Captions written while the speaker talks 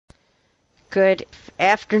Good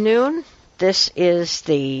afternoon. This is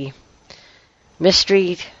the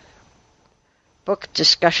Mystery Book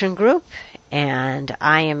Discussion Group, and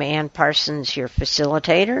I am Ann Parsons, your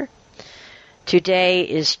facilitator. Today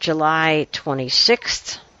is July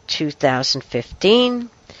 26th, 2015,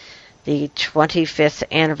 the 25th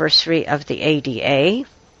anniversary of the ADA,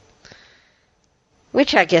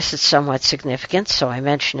 which I guess is somewhat significant, so I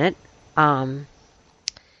mention it. And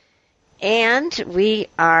we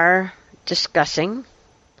are discussing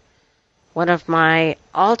one of my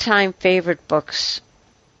all-time favorite books.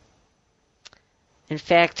 In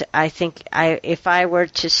fact, I think if I were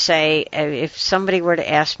to say, if somebody were to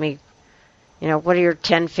ask me, what are your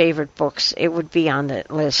 10 favorite books, it would be on the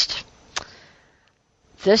list.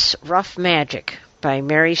 This Rough Magic by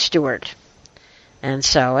Mary Stewart. And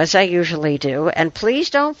so, as I usually do, and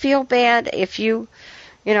please don't feel bad if you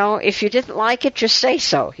didn't like it, just say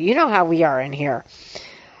so. You know how we are in here.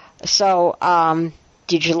 So,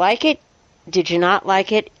 did you like it? Did you not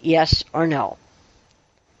like it? Yes or no?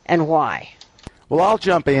 And why? Well, I'll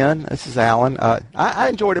jump in. This is Alan. I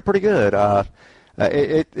enjoyed it pretty good.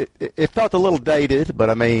 It felt a little dated,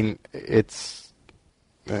 but it is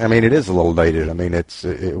a little dated.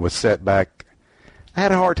 It was set back. I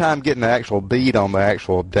had a hard time getting the actual beat on the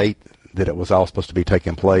actual date that it was all supposed to be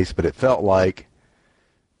taking place, but it felt like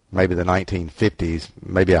maybe the 1950s.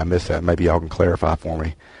 Maybe I missed that. Maybe y'all can clarify for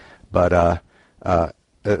me. But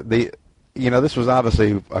this was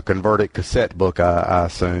obviously a converted cassette book, I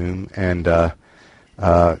assume, and the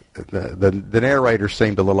narrator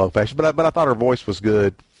seemed a little old-fashioned, but I thought her voice was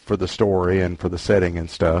good for the story and for the setting and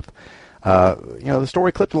stuff. The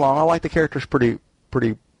story clipped along. I like the characters pretty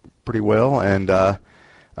well, and the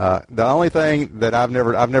only thing that I've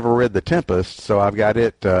never read The Tempest, so I've got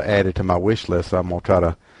it added to my wish list. So I'm gonna try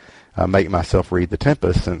to make myself read The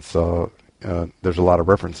Tempest, since there's a lot of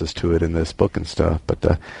references to it in this book and stuff.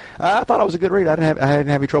 But I thought it was a good read. I didn't have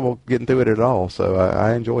any trouble getting through it at all, so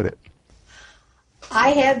I enjoyed it.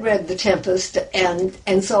 I had read The Tempest,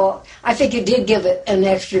 and so I think it did give it an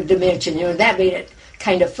extra dimension. That made it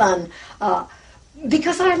kind of fun.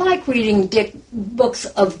 Because I like reading books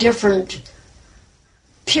of different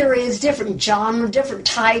periods, different genre, different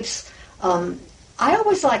types. I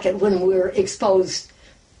always like it when we're exposed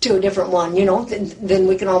to a different one, then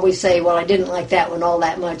we can always say, well, I didn't like that one all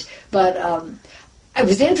that much. But it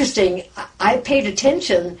was interesting. I paid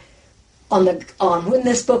attention on when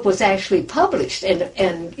this book was actually published and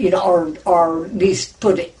or at least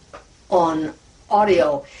put it on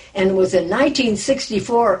audio, and it was in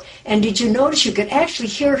 1964. And did you notice you could actually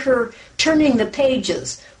hear her turning the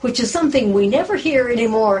pages, which is something we never hear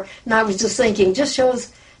anymore? And I was just thinking, just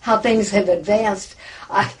shows how things have advanced.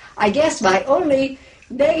 I guess my only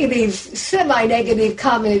semi-negative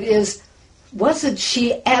comment is, wasn't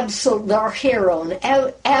she our heroine,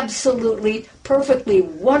 absolutely, perfectly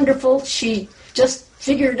wonderful? She just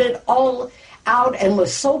figured it all out and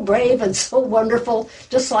was so brave and so wonderful,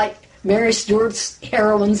 just like Mary Stewart's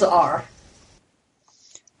heroines are.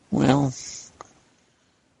 Well,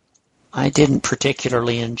 I didn't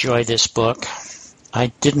particularly enjoy this book. I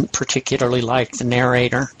didn't particularly like the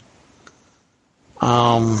narrator.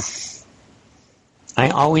 I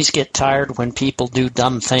always get tired when people do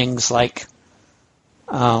dumb things like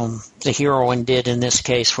the heroine did in this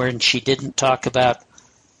case, when she didn't talk about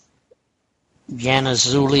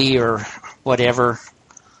Yanazuli or whatever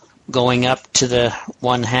going up to the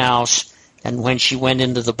one house, and when she went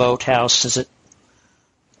into the boathouse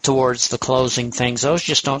towards the closing things. Those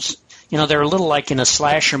just don't, they're a little like in a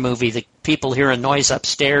slasher movie. The people hear a noise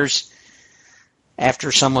upstairs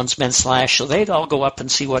after someone's been slashed, so they'd all go up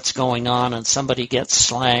and see what's going on, and somebody gets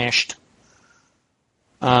slashed.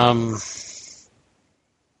 I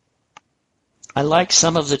like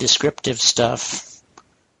some of the descriptive stuff,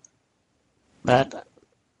 but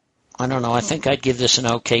I don't know. I think I'd give this an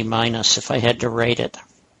OK- if I had to rate it.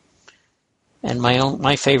 And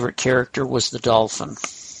my favorite character was the dolphin.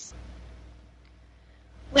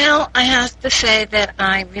 Well, I have to say that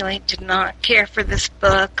I really did not care for this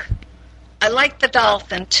book. I liked the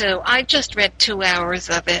dolphin, too. I just read 2 hours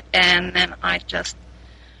of it, and then I just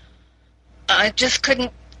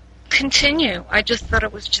couldn't continue. I just thought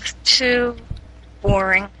it was just too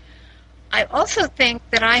boring. I also think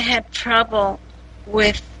that I had trouble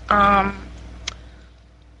with, not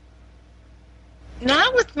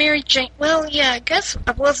with Mary Jane. Well, yeah, I guess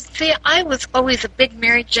I was. See, I was always a big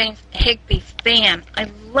Mary Jane Higby fan. I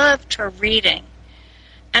loved her reading.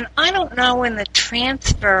 And I don't know, in the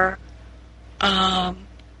transfer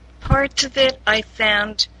parts of it, I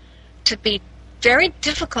found to be very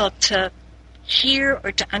difficult to hear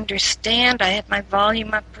or to understand. I had my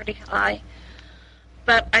volume up pretty high.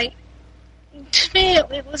 But to me,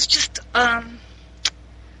 it was just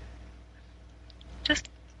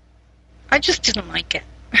I just didn't like it.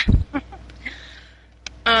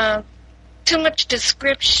 Too much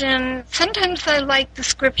description. Sometimes I like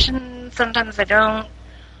description, sometimes I don't.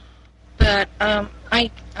 But I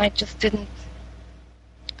just didn't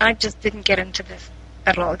get into this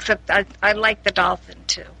at all. Except I like the dolphin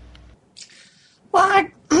too. Well,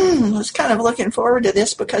 I was kind of looking forward to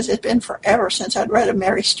this because it's been forever since I'd read a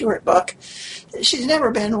Mary Stewart book. She's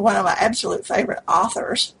never been one of my absolute favorite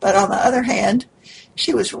authors, but on the other hand,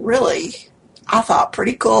 she was really, I thought,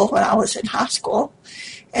 pretty cool when I was in high school.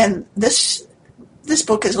 And this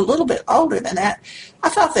book is a little bit older than that. I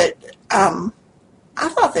thought that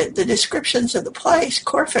the descriptions of the place,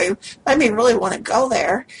 Corfu, made me really want to go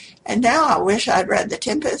there. And now I wish I'd read The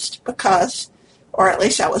Tempest because, or at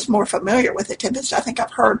least I was more familiar with The Tempest. I think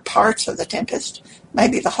I've heard parts of The Tempest,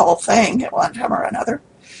 maybe the whole thing at one time or another.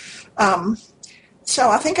 So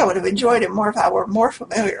I think I would have enjoyed it more if I were more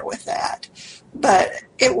familiar with that. But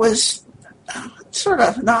it was sort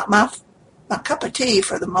of not my cup of tea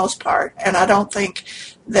for the most part, and I don't think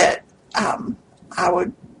that I'm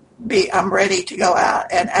ready to go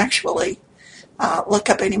out and actually look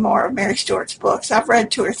up any more of Mary Stewart's books. I've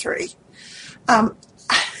read 2 or 3.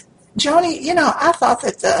 Joni, I thought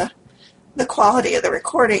that the quality of the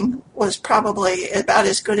recording was probably about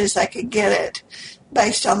as good as I could get it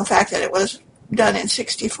based on the fact that it was done in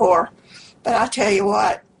 1964. But I tell you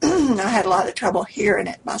what, I had a lot of trouble hearing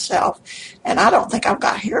it myself, and I don't think I've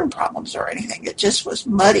got hearing problems or anything. It just was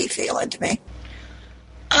muddy feeling to me.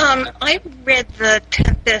 I read The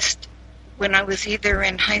Tempest when I was either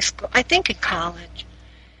in high school, I think in college,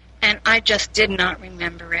 and I just did not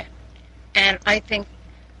remember it. And I think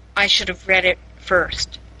I should have read it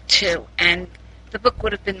first, too, and the book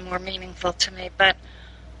would have been more meaningful to me. But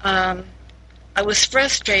I was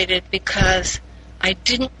frustrated because I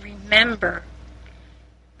didn't remember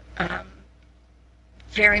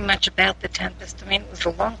very much about The Tempest. I mean, it was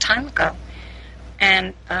a long time ago.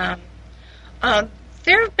 And there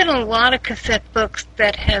have been a lot of cassette books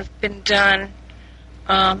that have been done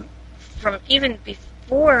from even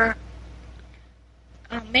before.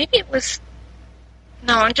 Maybe it was...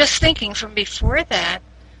 No, I'm just thinking from before that.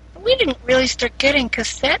 We didn't really start getting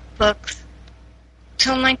cassette books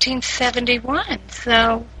till 1971.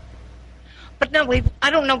 So... But no,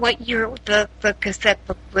 I don't know what year the cassette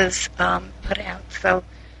book was put out. So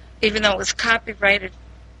even though it was copyright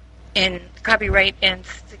in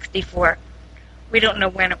 1964, we don't know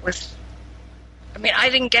when it was. I mean,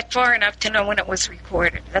 I didn't get far enough to know when it was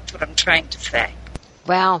recorded. That's what I'm trying to say.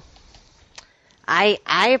 Well, I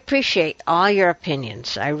appreciate all your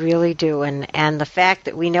opinions. I really do. And the fact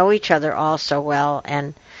that we know each other all so well,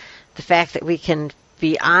 and the fact that we can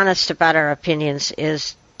be honest about our opinions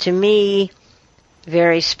is, to me,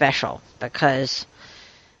 very special, because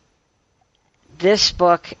this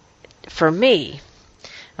book, for me,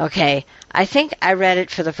 okay, I think I read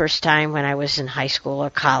it for the first time when I was in high school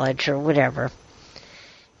or college or whatever,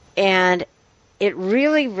 and it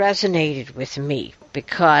really resonated with me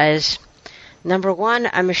because, number one,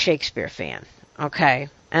 I'm a Shakespeare fan, okay,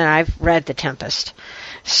 and I've read The Tempest,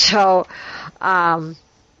 so, and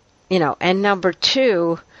number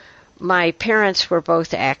two, my parents were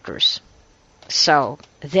both actors. So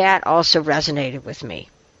that also resonated with me.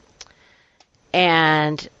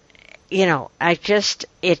 And,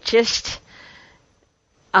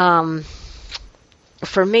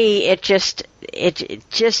 for me, it just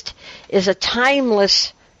is a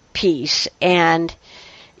timeless piece. And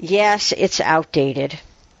yes, it's outdated.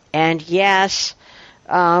 And yes,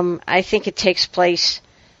 I think it takes place,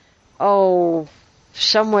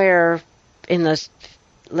 somewhere in the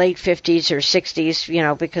late 50s or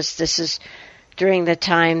 60s, because this is during the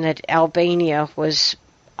time that Albania was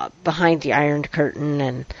behind the Iron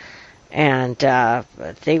Curtain, and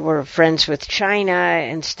they were friends with China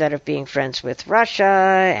instead of being friends with Russia,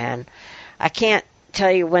 and I can't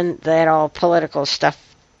tell you when that all political stuff,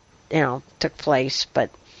 took place, but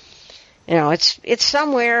it's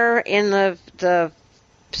somewhere in the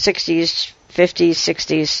 60s, 50s,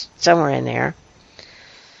 60s, somewhere in there.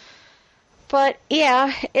 But,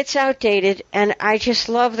 yeah, it's outdated, and I just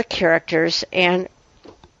love the characters, and,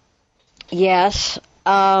 yes,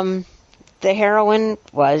 the heroine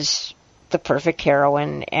was the perfect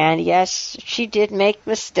heroine, and, yes, she did make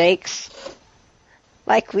mistakes,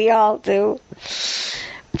 like we all do,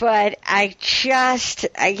 but I just,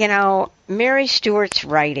 Mary Stewart's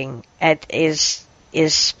writing is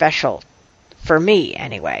special, for me,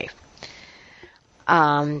 anyway.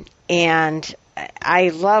 And I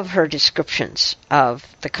love her descriptions of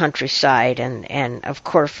the countryside and of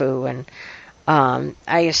Corfu, and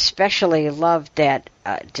I especially loved that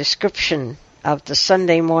description of the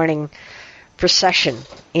Sunday morning procession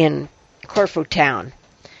in Corfu town,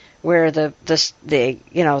 where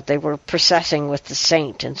they were processing with the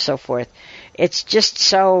saint and so forth. It's just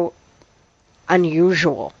so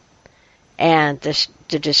unusual, and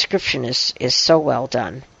the description is so well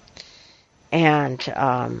done. And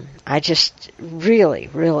I just really,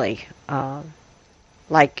 really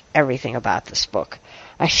like everything about this book,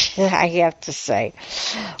 I have to say.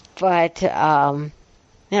 But, I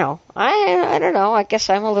don't know. I guess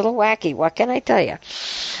I'm a little wacky. What can I tell you?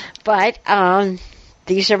 But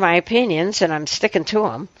these are my opinions, and I'm sticking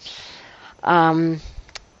to them.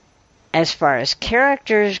 As far as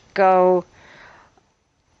characters go,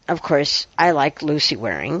 of course, I like Lucy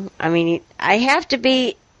Waring. I mean, I have to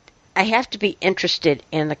be interested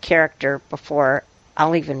in the character before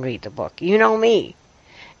I'll even read the book. You know me.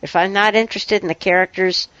 If I'm not interested in the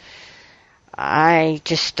characters, I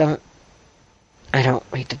don't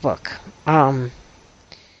read the book.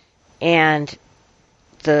 And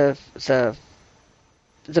the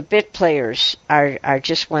bit players are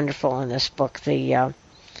just wonderful in this book. The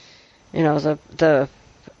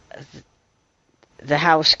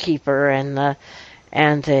housekeeper and the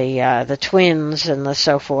twins and the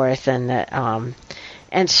so forth, and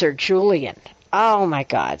Sir Julian. Oh my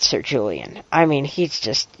God, Sir Julian! I mean, he's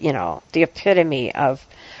just the epitome of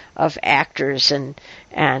actors and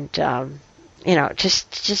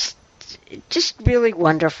just really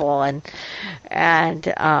wonderful, and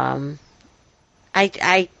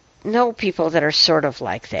I know people that are sort of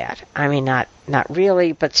like that. I mean, not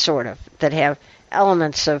really, but sort of, that have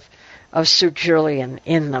elements of Sir Julian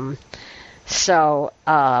in them. So,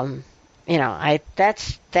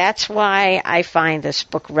 that's why I find this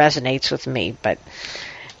book resonates with me, but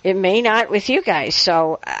it may not with you guys.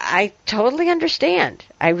 So I totally understand.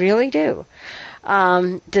 I really do.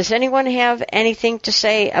 Does anyone have anything to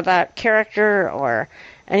say about character or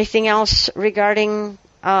anything else regarding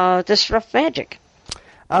this Rough Magic?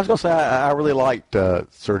 I was going to say I really liked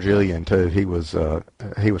Sir Julian too. He was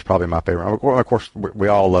probably my favorite. Of course, we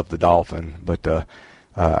all love the Dolphin, but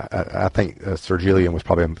I think Sir Julian was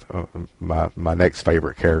probably my next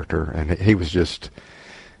favorite character, and he was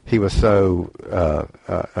so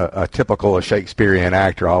a typical Shakespearean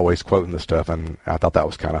actor, always quoting the stuff, and I thought that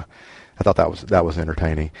was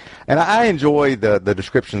entertaining. And I enjoy the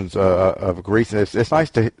descriptions of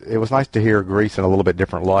Greason. It was nice to hear Greason a little bit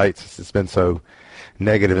different lights. It's been so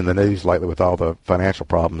negative in the news lately with all the financial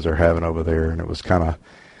problems they're having over there, and it was kind of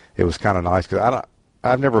nice because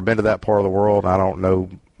I've never been to that part of the world. I don't know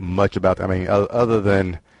much about that. I mean, other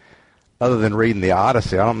than reading the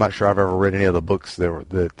Odyssey, I'm not sure I've ever read any of the books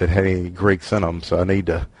that had any Greeks in them. So I need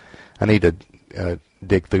to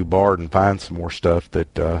dig through Bard and find some more stuff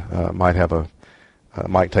that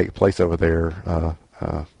might take place over there.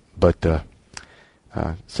 But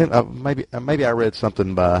maybe I read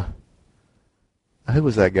something by. Who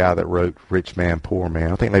was that guy that wrote Rich Man, Poor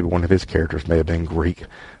Man? I think maybe one of his characters may have been Greek.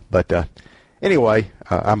 But anyway,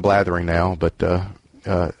 I'm blathering now. But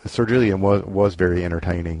Sir Julian was very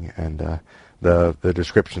entertaining, and the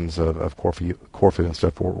descriptions of Corfu and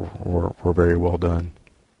stuff were very well done.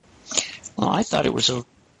 Well, I thought it was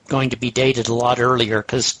going to be dated a lot earlier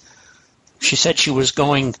because she said she was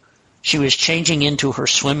changing into her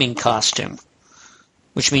swimming costume,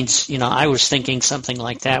 which means, I was thinking something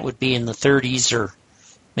like that would be in the 30s or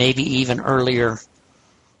maybe even earlier.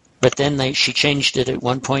 But then she changed it at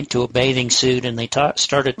one point to a bathing suit, and they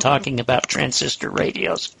started talking about transistor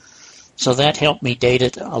radios. So that helped me date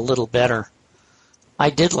it a little better.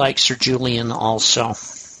 I did like Sir Julian also.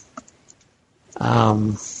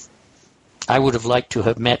 I would have liked to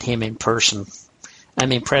have met him in person.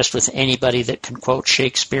 I'm impressed with anybody that can quote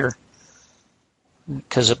Shakespeare,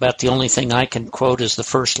 because about the only thing I can quote is the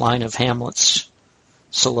first line of Hamlet's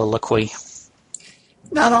soliloquy.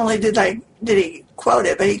 Not only did he quote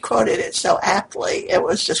it, but he quoted it so aptly. It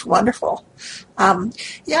was just wonderful.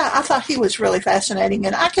 I thought he was really fascinating,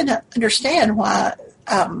 and I can understand why,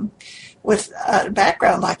 with a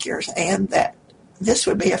background like yours, Anne, that this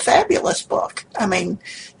would be a fabulous book. I mean,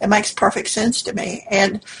 it makes perfect sense to me.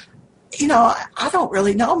 And, I don't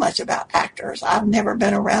really know much about actors. I've never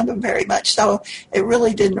been around them very much, so it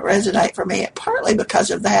really didn't resonate for me, partly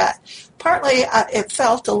because of that. Partly it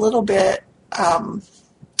felt a little bit, I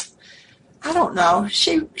don't know,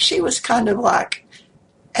 she was kind of like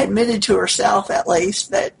admitted to herself, at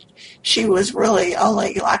least, that she was really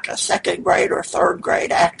only like a second grade or third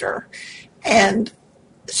grade actor. And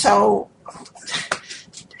so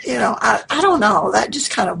I don't know. That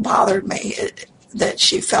just kind of bothered me that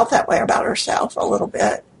she felt that way about herself a little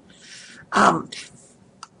bit. Alan,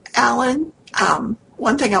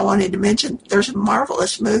 one thing I wanted to mention, there's a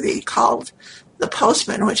marvelous movie called The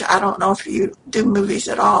Postman, which I don't know if you do movies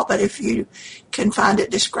at all, but if you can find it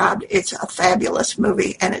described, it's a fabulous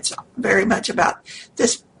movie, and it's very much about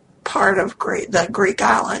this part of the Greek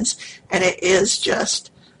islands, and it is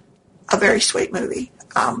just a very sweet movie.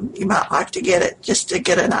 You might like to get it just to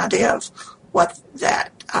get an idea of what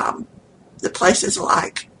the place is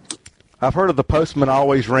like. I've heard of The Postman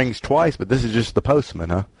Always Rings Twice, but this is just The Postman,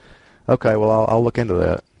 huh? Okay, well, I'll look into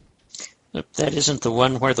that. That isn't the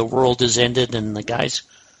one where the world is ended and the guy's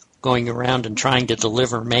going around and trying to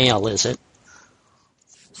deliver mail, is it?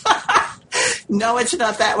 No, it's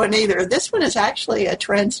not that one either. This one is actually a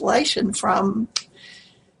translation from,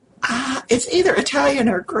 it's either Italian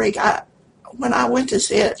or Greek. When I went to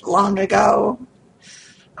see it long ago,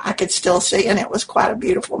 I could still see, and it was quite a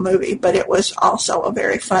beautiful movie, but it was also a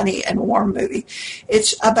very funny and warm movie.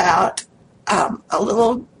 It's about a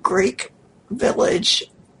little Greek village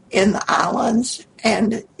in the islands,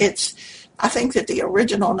 and I think that the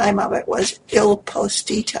original name of it was Il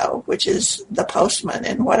Postito, which is the postman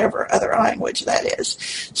in whatever other language that is.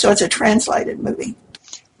 So it's a translated movie.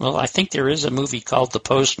 Well, I think there is a movie called The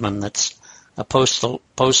Postman that's a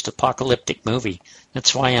post-apocalyptic movie.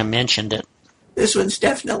 That's why I mentioned it. This one's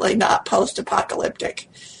definitely not post-apocalyptic.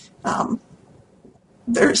 It's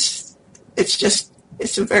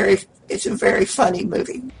a very funny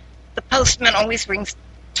movie. The Postman Always Rings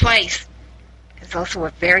Twice is also a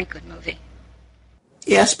very good movie.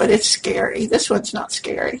 Yes, but it's scary. This one's not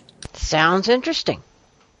scary. Sounds interesting.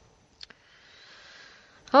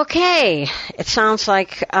 Okay, it sounds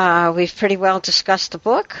like we've pretty well discussed the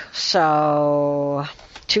book. So,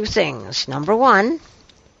 two things. Number one,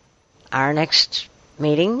 our next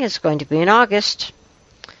meeting is going to be in August.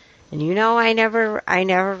 And I never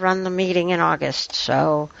run the meeting in August,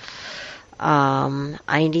 so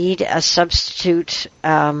I need a substitute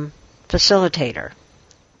facilitator.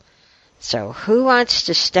 So who wants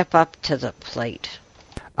to step up to the plate?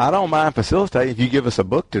 I don't mind facilitating if you give us a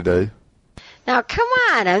book to do. Now, come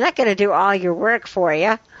on. I'm not going to do all your work for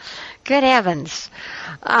you. Good heavens.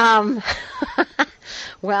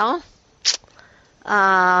 Well,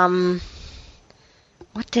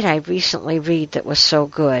 what did I recently read that was so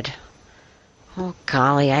good? Oh,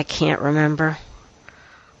 golly, I can't remember.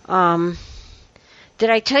 Did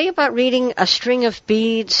I tell you about reading A String of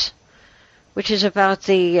Beads, which is about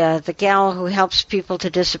the gal who helps people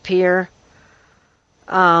to disappear?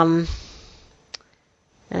 And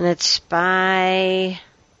it's by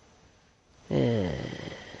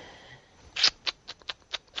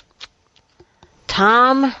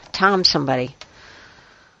Tom somebody.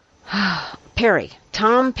 Perry.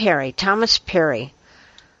 Thomas Perry.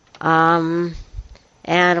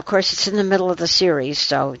 And, of course, it's in the middle of the series,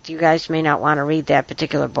 so you guys may not want to read that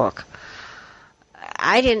particular book.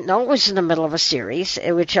 I didn't know it was in the middle of a series,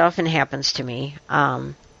 which often happens to me.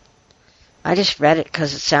 I just read it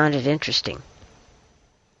because it sounded interesting.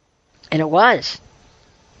 And it was.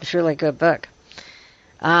 It's a really good book.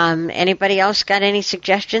 Anybody else got any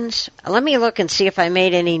suggestions? Let me look and see if I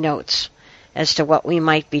made any notes as to what we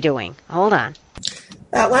might be doing. Hold on.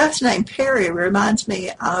 That last name, Perry, reminds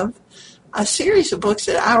me of a series of books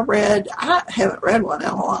that I read. I haven't read one in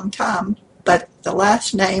a long time, but the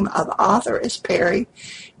last name of the author is Perry,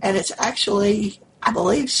 and it's actually, I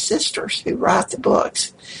believe, sisters who write the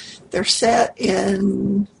books. They're set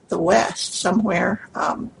in the West somewhere.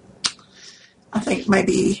 I think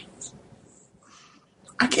maybe,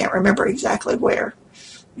 I can't remember exactly where,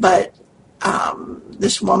 but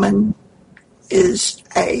this woman is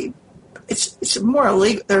it's more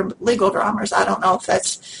legal, they're legal dramas. I don't know if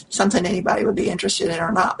that's something anybody would be interested in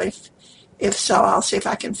or not, but if so, I'll see if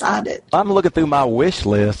I can find it. I'm looking through my wish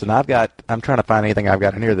list, and I'm trying to find anything I've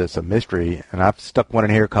got in here that's a mystery, and I've stuck one in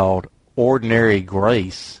here called Ordinary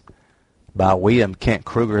Grace by William Kent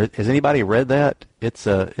Kruger. Has anybody read that? It's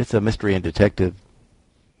a mystery and detective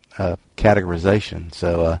categorization.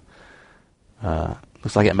 So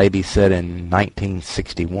looks like it may be set in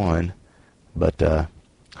 1961, but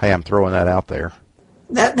hey, I'm throwing that out there.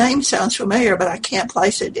 That name sounds familiar, but I can't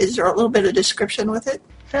place it. Is there a little bit of description with it?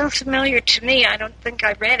 Sounds familiar to me. I don't think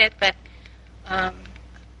I read it, but I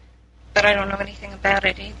don't know anything about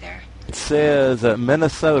it either. It says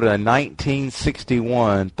Minnesota,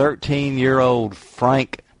 1961, 13-year-old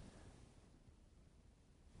Frank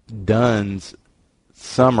Dunn's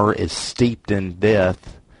summer is steeped in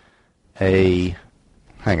death. Hang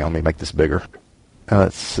on, let me make this bigger.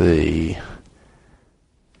 Let's see.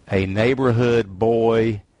 A neighborhood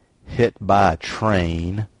boy hit by a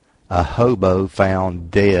train, a hobo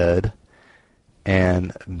found dead,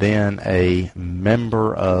 and then a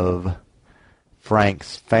member of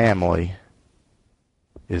Frank's family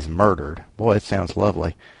is murdered. Boy, it sounds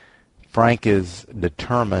lovely. Frank is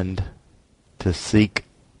determined to seek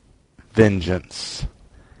vengeance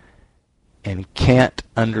and can't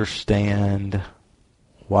understand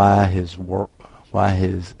why his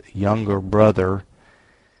younger brother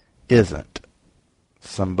isn't.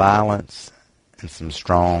 Some violence and some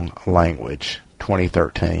strong language.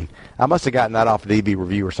 2013. I must have gotten that off DB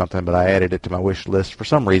Review or something, but I added it to my wish list for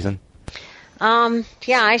some reason.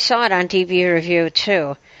 Yeah, I saw it on DB Review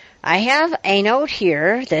too. I have a note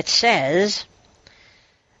here that says,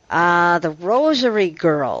 The Rosary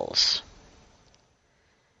Girls.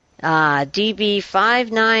 DB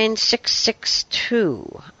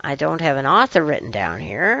 59662. I don't have an author written down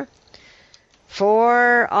here.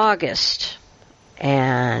 For August.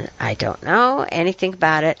 And I don't know anything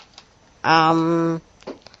about it. I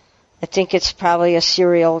think it's probably a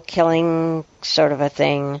serial killing sort of a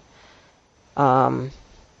thing. But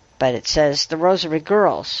it says The Rosary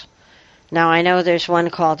Girls. Now, I know there's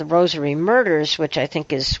one called The Rosary Murders, which I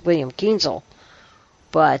think is William Kienzle.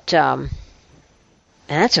 But, and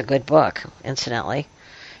that's a good book, incidentally.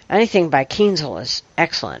 Anything by Kienzle is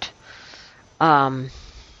excellent. But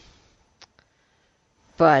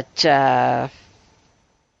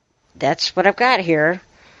that's what I've got here.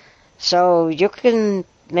 So you can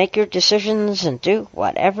make your decisions and do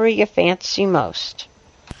whatever you fancy most.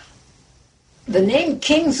 The name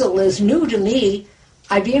Kienzle is new to me.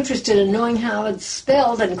 I'd be interested in knowing how it's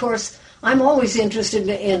spelled. And, of course, I'm always interested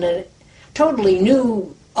in a totally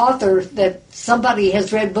new author that somebody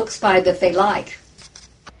has read books by that they like.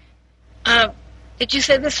 Did you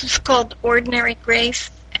say this was called Ordinary Grace,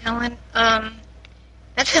 Alan? That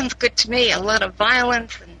sounds good to me. A lot of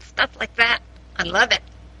violence and stuff like that. I love it.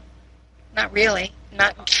 Not really.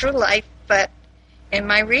 Not in true life, but in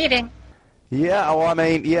my reading. Yeah, well, I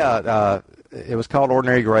mean, it was called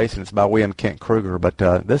Ordinary Grace, and it's by William Kent Kruger. But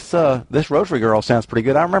this Rosary Girl sounds pretty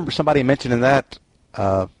good. I remember somebody mentioning that.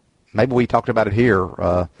 Maybe we talked about it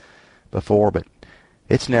here before, but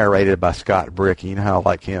it's narrated by Scott Brick. You know how I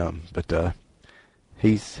like him, but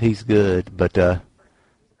he's good. But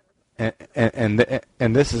and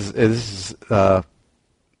this is the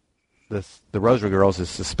Rosary Girls is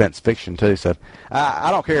suspense fiction too. So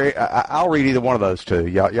I don't care. I'll read either one of those two.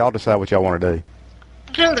 Y'all decide what y'all want to do.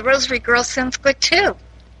 No, the Rosary Girls sounds good too.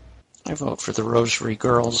 I vote for the Rosary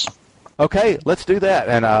Girls. Okay, let's do that,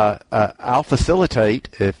 and I'll facilitate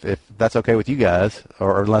if that's okay with you guys,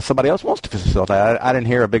 or unless somebody else wants to facilitate. I didn't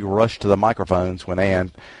hear a big rush to the microphones when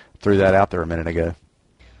Ann threw that out there a minute ago.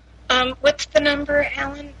 What's the number,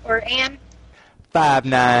 Alan or Ann?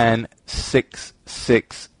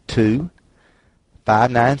 59662.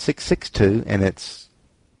 59662, and it's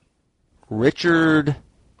Richard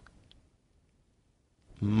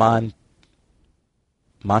Montanari,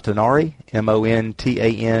 Montanari.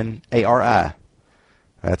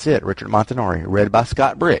 That's it, Richard Montanari, read by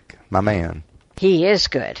Scott Brick, my man. He is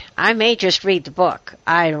good. I may just read the book.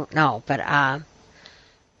 I don't know, but I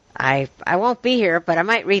won't be here, but I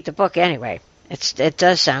might read the book anyway. It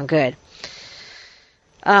does sound good.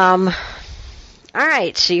 All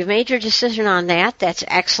right, so you've made your decision on that. That's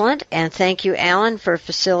excellent, and thank you, Alan, for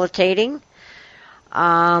facilitating.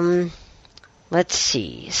 Let's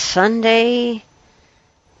see. Sunday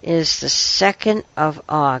is the 2nd of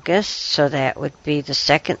August, so that would be the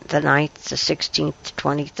 2nd, the 9th, the 16th, the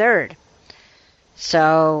 23rd.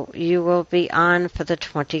 So you will be on for the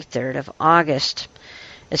 23rd of August.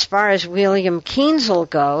 As far as William Kienzle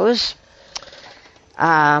goes,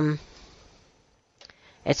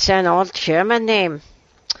 it's an old German name,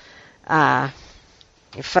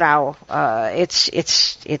 Frau.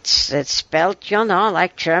 It's spelled,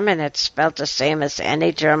 like German. It's spelled the same as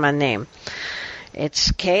any German name.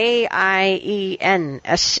 It's Kiensel,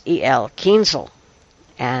 Kienzle,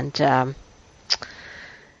 and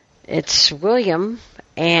it's William,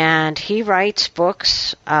 and he writes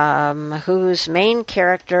books whose main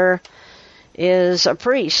character is a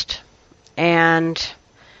priest, and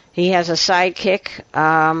he has a sidekick.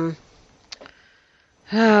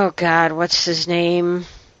 Oh God, what's his name?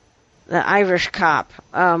 The Irish cop.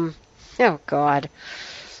 Oh God,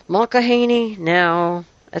 Mulcahy? No,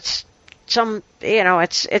 it's some.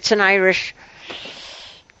 It's an Irish,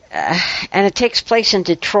 and it takes place in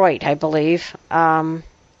Detroit, I believe. Either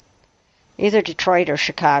Detroit or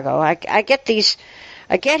Chicago. I get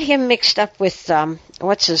him mixed up with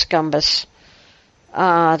what's his gumbus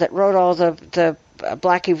that wrote all the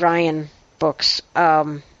Blackie Ryan books.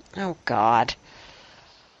 Oh God.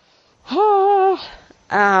 Well,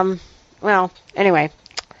 anyway,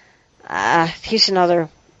 he's another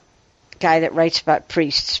guy that writes about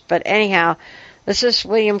priests. But anyhow, this is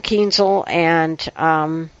William Kienzle,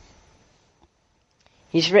 and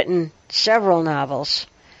he's written several novels.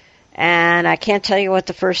 And I can't tell you what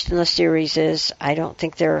the first in the series is. I don't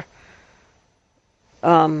think they're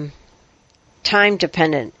time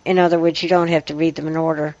dependent. In other words, you don't have to read them in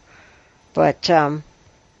order. But they're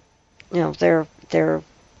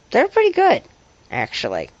pretty good,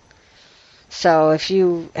 actually. So if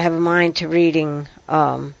you have a mind to reading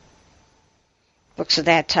books of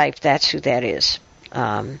that type, that's who that is.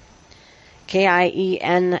 Kiensel,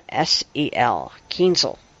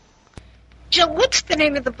 Kienzle. Jill, what's the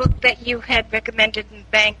name of the book that you had recommended in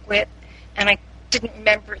Banquet, and I didn't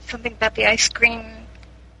remember? Something about the ice cream,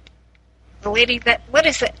 the lady that, what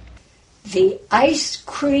is it? The Ice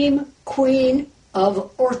Cream Queen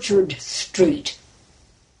of Orchard Street.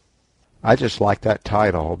 I just like that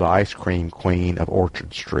title, The Ice Cream Queen of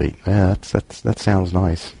Orchard Street. Yeah, that sounds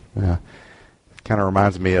nice. Yeah, kind of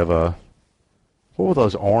reminds me of what were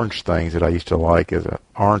those orange things that I used to like as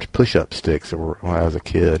orange push-up sticks when I was a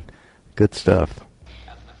kid. Good stuff.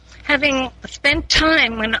 Having spent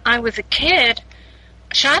time when I was a kid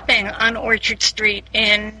shopping on Orchard Street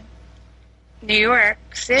in New York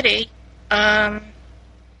City, I've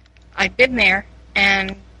been there,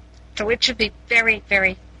 and so it should be very,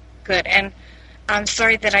 very good. And I'm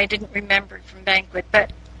sorry that I didn't remember it from Banquet,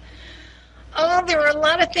 but there are a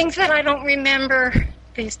lot of things that I don't remember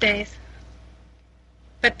these days.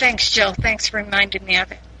 But thanks, Jill. Thanks for reminding me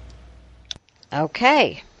of it.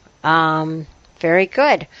 Okay. Very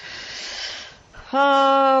good.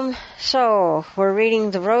 So we're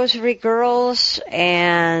reading The Rosary Girls,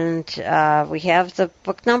 and we have the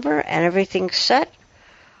book number and everything's set.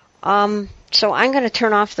 So I'm going to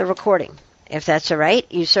turn off the recording, if that's all right.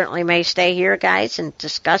 You certainly may stay here, guys, and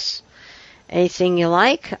discuss anything you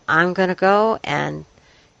like. I'm going to go and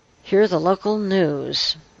hear the local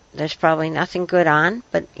news. There's probably nothing good on,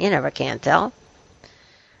 but you never can tell.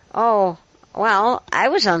 Oh, well, I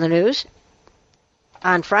was on the news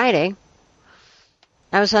on Friday.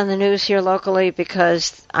 I was on the news here locally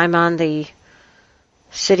because I'm on the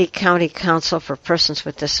City County Council for Persons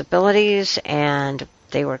with Disabilities, and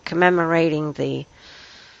they were commemorating the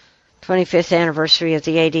 25th anniversary of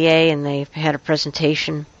the ADA, and they had a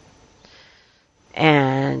presentation.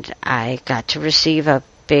 And I got to receive a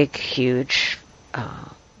big, huge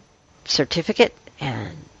certificate,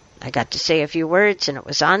 and I got to say a few words, and it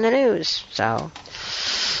was on the news. So,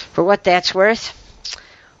 for what that's worth,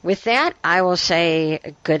 with that, I will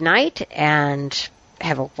say good night and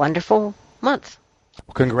have a wonderful month.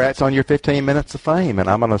 Well, congrats on your 15 minutes of fame, and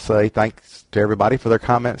I'm going to say thanks to everybody for their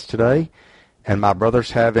comments today. And my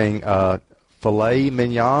brother's having filet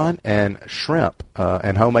mignon and shrimp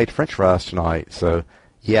and homemade French fries tonight. So,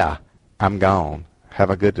 yeah, I'm gone. Have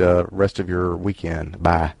a good rest of your weekend.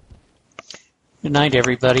 Bye. Good night,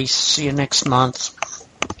 everybody. See you next month.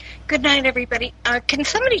 Good night, everybody. Can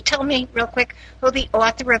somebody tell me real quick who the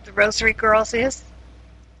author of The Rosary Girls is?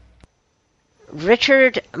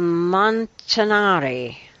 Richard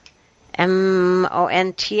Montanari.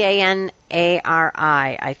 Montanari,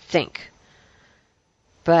 I think.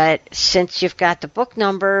 But since you've got the book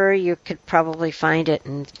number, you could probably find it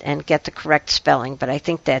and get the correct spelling, but I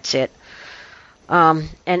think that's it. And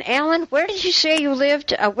Alan, where did you say you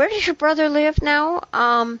lived? Where does your brother live now?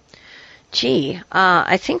 I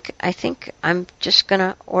think I'm just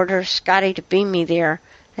gonna order Scotty to beam me there.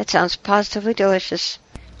 That sounds positively delicious.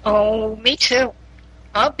 Oh, me too.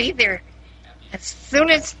 I'll be there as soon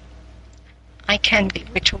as I can be,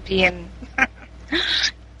 which will be in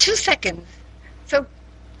 2 seconds. So,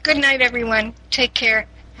 good night, everyone. Take care.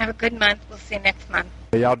 Have a good month. We'll see you next month.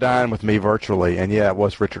 Y'all dine with me virtually, and yeah, it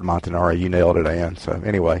was Richard Montanari. You nailed it, Ann. So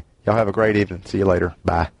anyway, y'all have a great evening. See you later.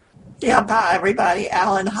 Bye. Yeah, bye, everybody.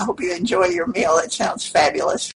 Alan, I hope you enjoy your meal. It sounds fabulous.